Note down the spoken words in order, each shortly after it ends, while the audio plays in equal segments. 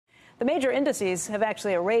The major indices have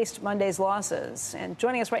actually erased Monday's losses. And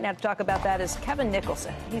joining us right now to talk about that is Kevin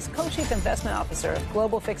Nicholson. He's co-chief investment officer of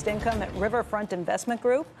Global Fixed Income at Riverfront Investment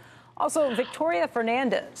Group. Also, Victoria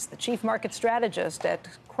Fernandez, the chief market strategist at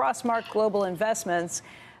Crossmark Global Investments.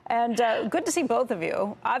 And good to see both of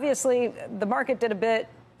you. Obviously, the market did a bit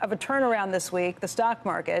of a turnaround this week. The stock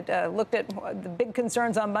market looked at the big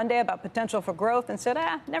concerns on Monday about potential for growth and said,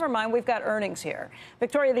 never mind, we've got earnings here.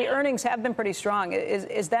 Victoria, the earnings have been pretty strong.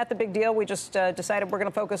 Is that the big deal? We just decided we're going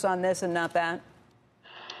to focus on this and not that?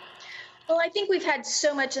 Well, I think we've had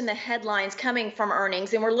so much in the headlines coming from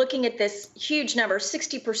earnings, and we're looking at this huge number,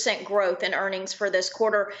 60% growth in earnings for this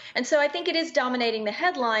quarter. And so I think it is dominating the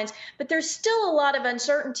headlines, but there's still a lot of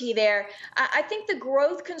uncertainty there. I think the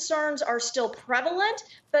growth concerns are still prevalent,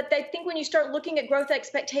 but I think when you start looking at growth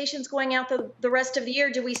expectations going out the rest of the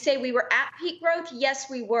year, do we say we were at peak growth? Yes,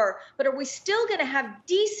 we were. But are we still going to have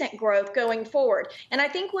decent growth going forward? And I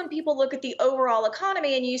think when people look at the overall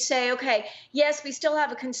economy and you say, okay, yes, we still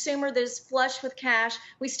have a consumer that is flush with cash.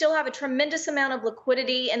 We still have a tremendous amount of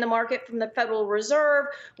liquidity in the market from the Federal Reserve.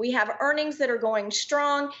 We have earnings that are going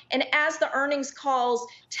strong. And as the earnings calls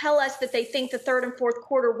tell us that they think the third and fourth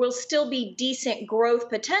quarter will still be decent growth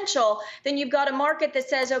potential, then you've got a market that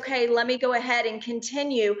says, okay, let me go ahead and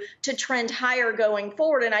continue to trend higher going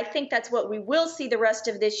forward. And I think that's what we will see the rest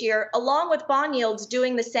of this year, along with bond yields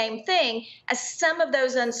doing the same thing as some of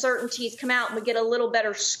those uncertainties come out and we get a little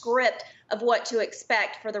better script of what to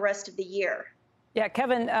expect for the rest of the year. Yeah,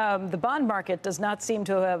 Kevin, the bond market does not seem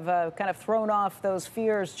to have kind of thrown off those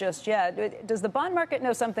fears just yet. Does the bond market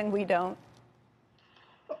know something we don't?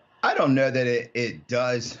 I don't know that it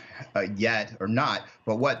does yet or not,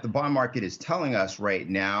 but what the bond market is telling us right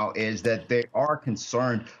now is that they are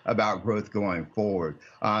concerned about growth going forward.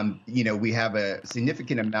 We have a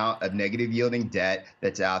significant amount of negative yielding debt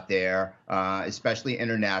that's out there, especially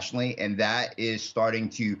internationally, and that is starting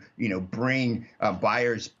to, bring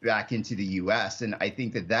buyers back into the U.S. And I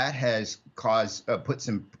think that has put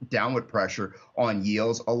some downward pressure on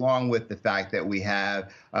yields, along with the fact that we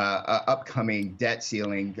have upcoming debt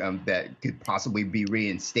ceiling that could possibly be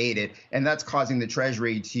reinstated, and that's causing the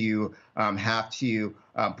Treasury to have to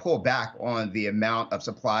pull back on the amount of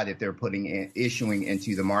supply that they're issuing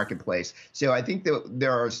into the marketplace. So I think that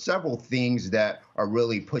there are several things that are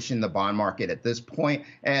really pushing the bond market at this point.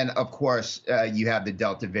 And of course, you have the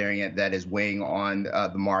Delta variant that is weighing on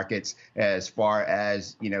the markets, as far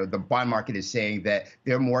as, the bond market is saying that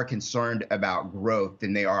they're more concerned about growth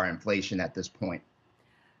than they are inflation at this point.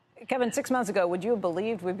 Kevin, 6 months ago, would you have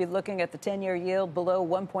believed we'd be looking at the 10-year yield below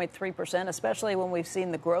 1.3%, especially when we've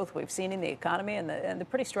seen the growth we've seen in the economy and the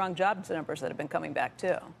pretty strong jobs numbers that have been coming back,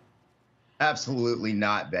 too? Absolutely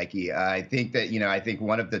not, Becky. I think that, I think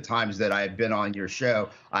one of the times that I've been on your show,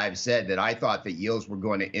 I've said that I thought that yields were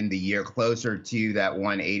going to end the year closer to that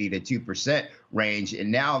 1.80 to 2% range.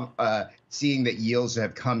 And now seeing that yields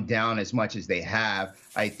have come down as much as they have,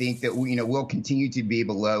 I think that, we'll continue to be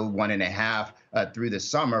below 1.5 through the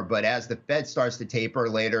summer. But as the Fed starts to taper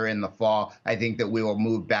later in the fall, I think that we will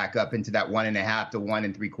move back up into that 1.5 to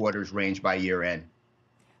 1.75 range by year end.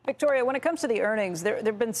 Victoria, when it comes to the earnings, there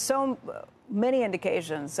have been so many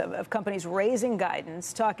indications of companies raising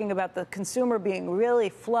guidance, talking about the consumer being really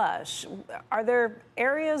flush. Are there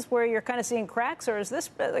areas where you're kind of seeing cracks, or is this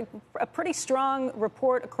a pretty strong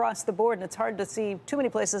report across the board, and it's hard to see too many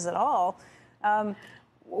places at all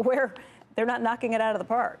where they're not knocking it out of the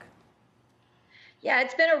park? Yeah,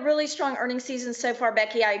 it's been a really strong earnings season so far,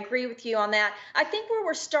 Becky. I agree with you on that. I think where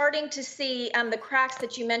we're starting to see the cracks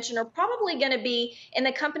that you mentioned are probably going to be in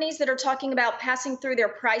the companies that are talking about passing through their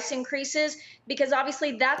price increases, because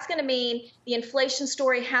obviously that's going to mean the inflation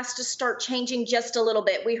story has to start changing just a little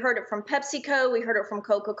bit. We heard it from PepsiCo. We heard it from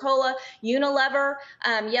Coca-Cola, Unilever.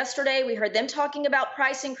 Yesterday, we heard them talking about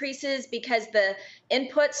price increases because the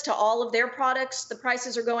inputs to all of their products, the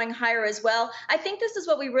prices are going higher as well. I think this is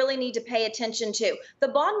what we really need to pay attention to. The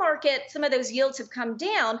bond market, some of those yields have come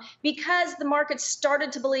down because the market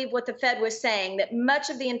started to believe what the Fed was saying, that much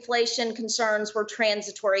of the inflation concerns were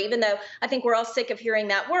transitory, even though I think we're all sick of hearing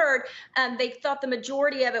that word. They thought the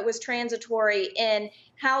majority of it was transitory in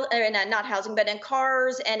not housing, but in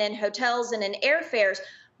cars and in hotels and in airfares.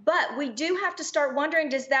 But we do have to start wondering,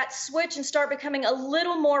 does that switch and start becoming a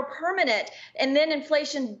little more permanent? And then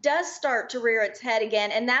inflation does start to rear its head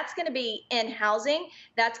again. And that's going to be in housing.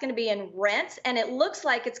 That's going to be in rents. And it looks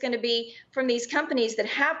like it's going to be from these companies that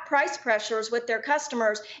have price pressures with their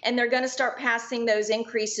customers, and they're going to start passing those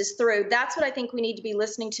increases through. That's what I think we need to be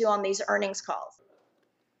listening to on these earnings calls.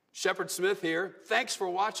 Shepard Smith here. Thanks for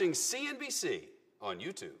watching CNBC on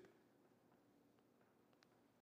YouTube.